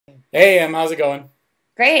Hey, how's it going?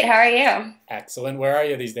 Great, how are you? Excellent. Where are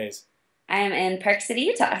you these days? I am in Park City,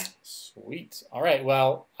 Utah. Sweet. All right.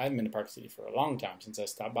 Well, I've been to Park City for a long time since I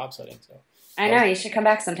stopped bobsledding, so I I know, was, you should come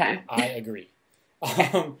back sometime. I agree.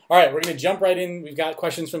 All right, we're gonna jump right in. We've got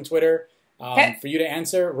questions from Twitter Okay. for you to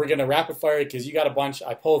answer. We're gonna rapid fire because you got a bunch.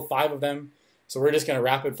 I pulled five of them, so we're just gonna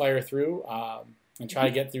rapid fire through and try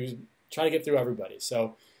to get through everybody.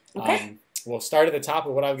 So Okay. we'll start at the top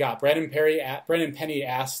of what I've got. Brendan Penny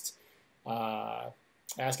asked. Uh,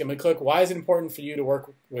 Ask him, McCook, why is it important for you to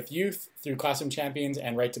work with youth through Classroom Champions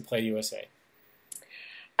and Right to Play USA?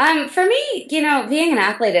 For me, being an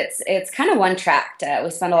athlete, it's kind of one track. We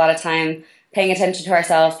spend a lot of time paying attention to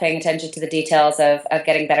ourselves, paying attention to the details of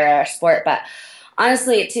getting better at our sport. But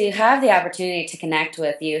honestly, to have the opportunity to connect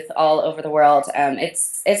with youth all over the world,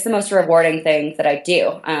 it's the most rewarding thing that I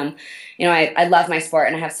do. I love my sport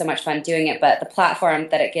and I have so much fun doing it. But the platform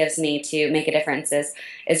that it gives me to make a difference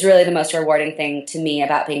is really the most rewarding thing to me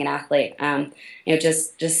about being an athlete.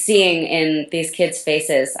 Just seeing in these kids'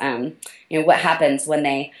 faces, what happens when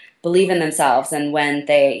they believe in themselves and when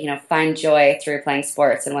they find joy through playing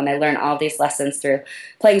sports and when they learn all these lessons through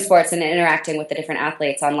playing sports and interacting with the different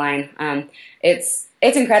athletes online.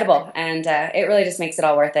 It's incredible, and it really just makes it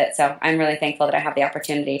all worth it. So I'm really thankful that I have the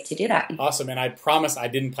opportunity to do that. Awesome, and I promise I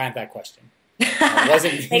didn't plant that question.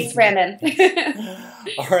 Wasn't Thanks, Brandon.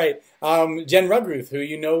 All right, Jen Rugruth,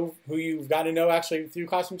 who you've got to know actually through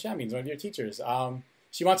Classroom Champions, one of your teachers.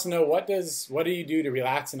 She wants to know what do you do to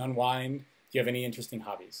relax and unwind? Do you have any interesting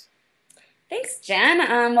hobbies? Thanks, Jen.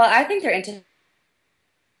 Well, I think they're into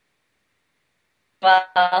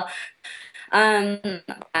well. Um,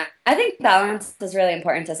 I think balance is really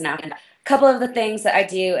important as an athlete. A couple of the things that I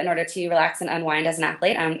do in order to relax and unwind as an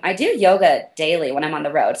athlete, I do yoga daily when I'm on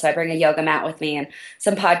the road. So I bring a yoga mat with me and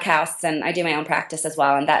some podcasts, and I do my own practice as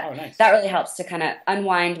well. And Oh, nice. that really helps to kind of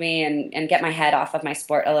unwind me and get my head off of my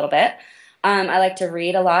sport a little bit. I like to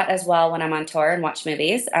read a lot as well when I'm on tour and watch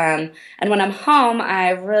movies. And when I'm home, I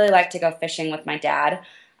really like to go fishing with my dad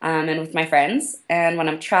and with my friends. And when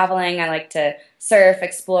I'm traveling, I like to surf,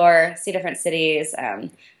 explore, see different cities.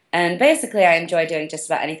 And basically, I enjoy doing just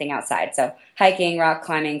about anything outside. So hiking, rock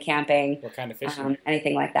climbing, camping, What kind of fishing?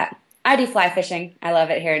 anything like that. I do fly fishing. I love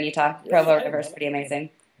it here in Utah. Really? Provo I didn't River is know pretty amazing.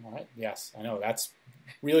 that. All right. Yes, I know. That's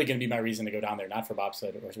really going to be my reason to go down there, not for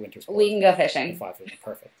bobsled or winter We sport, can go but fishing. fly fishing.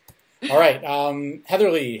 Perfect. All right.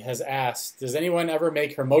 Heather Lee has asked, does anyone ever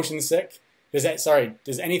make her motion sick? Does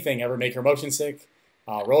anything ever make her motion sick?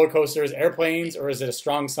 Roller coasters, airplanes, or is a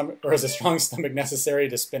strong stomach necessary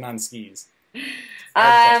to spin on skis?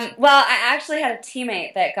 Hard question. Well, I actually had a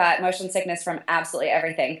teammate that got motion sickness from absolutely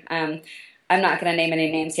everything. I'm not going to name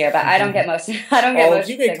any names here, but I don't get motion. I don't get Oh, you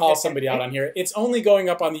motion can call sickness. somebody out on here. It's only going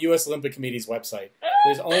up on the U.S. Olympic Committee's website.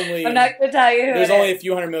 There's I'm not only going to tell you who there's it only a is.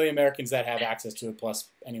 few hundred million Americans that have access to it, plus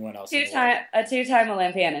anyone else in the world. A two-time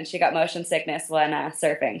Olympian, and she got motion sickness when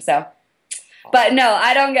surfing. So, but Awesome. no,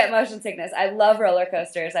 I don't get motion sickness. I love roller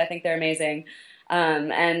coasters. I think they're amazing.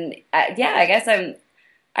 And yeah, I guess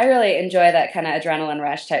I really enjoy that kind of adrenaline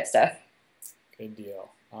rush type stuff. Good deal.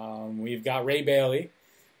 We've got Ray Bailey,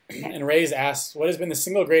 and Ray's asked, what has been the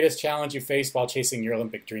single greatest challenge you faced while chasing your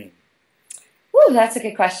Olympic dream? Woo, that's a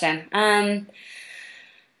good question.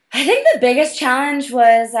 I think the biggest challenge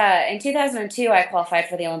was in 2002, I qualified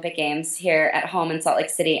for the Olympic Games here at home in Salt Lake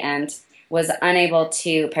City and was unable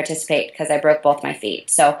to participate because I broke both my feet.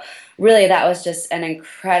 So, really, that was just an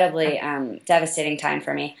incredibly devastating time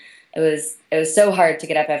for me. It was so hard to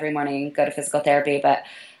get up every morning and go to physical therapy, but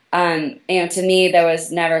to me, there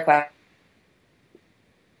was never quite,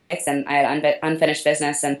 and I had unfinished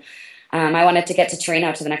business, and I wanted to get to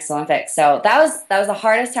Torino to the next Olympics. So that was the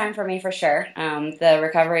hardest time for me for sure. The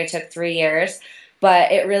recovery took 3 years, but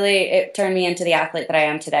it turned me into the athlete that I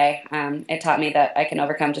am today. It taught me that I can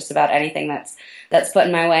overcome just about anything that's put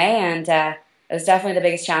in my way, and it was definitely the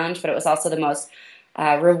biggest challenge. But it was also the most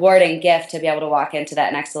rewarding gift to be able to walk into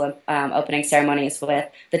that next opening ceremonies with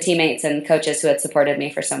the teammates and coaches who had supported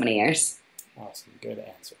me for so many years. Awesome. Good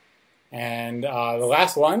answer. And the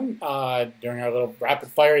last one during our little rapid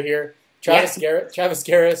fire here, Yeah. Travis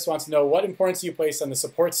Garris wants to know what importance you place on the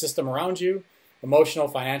support system around you, emotional,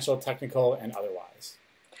 financial, technical, and otherwise.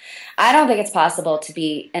 I don't think it's possible to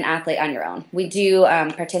be an athlete on your own. We do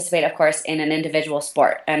participate, of course, in an individual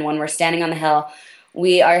sport, and when we're standing on the hill,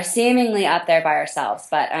 we are seemingly up there by ourselves.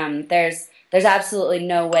 But there's absolutely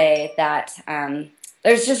no way that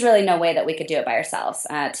there's just really no way that we could do it by ourselves.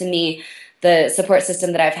 To me, the support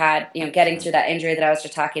system that I've had, getting through that injury that I was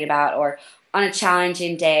just talking about, or on a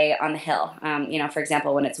challenging day on the hill, for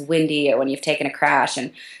example, when it's windy or when you've taken a crash,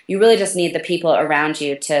 and you really just need the people around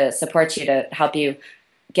you to support you to help you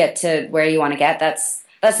get to where you want to get, that's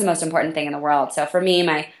the most important thing in the world. So for me,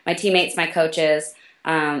 my teammates, my coaches,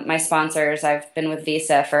 my sponsors, I've been with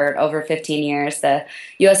Visa for over 15 years, the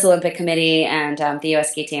U.S. Olympic Committee, and the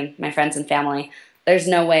U.S. ski team, my friends and family. There's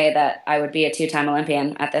no way that I would be a two-time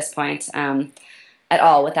Olympian at this point at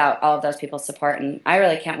all without all of those people's support. And I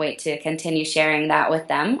really can't wait to continue sharing that with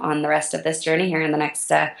them on the rest of this journey here in the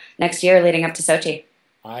next year leading up to Sochi.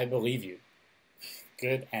 I believe you.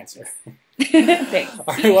 Good answer. Thanks. All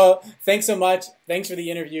right, well, thanks so much. Thanks for the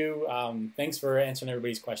interview. Thanks for answering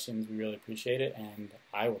everybody's questions. We really appreciate it. And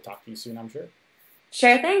I will talk to you soon, I'm sure.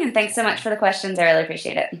 Sure thing. And thanks so much for the questions. I really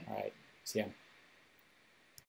appreciate it. All right. See ya.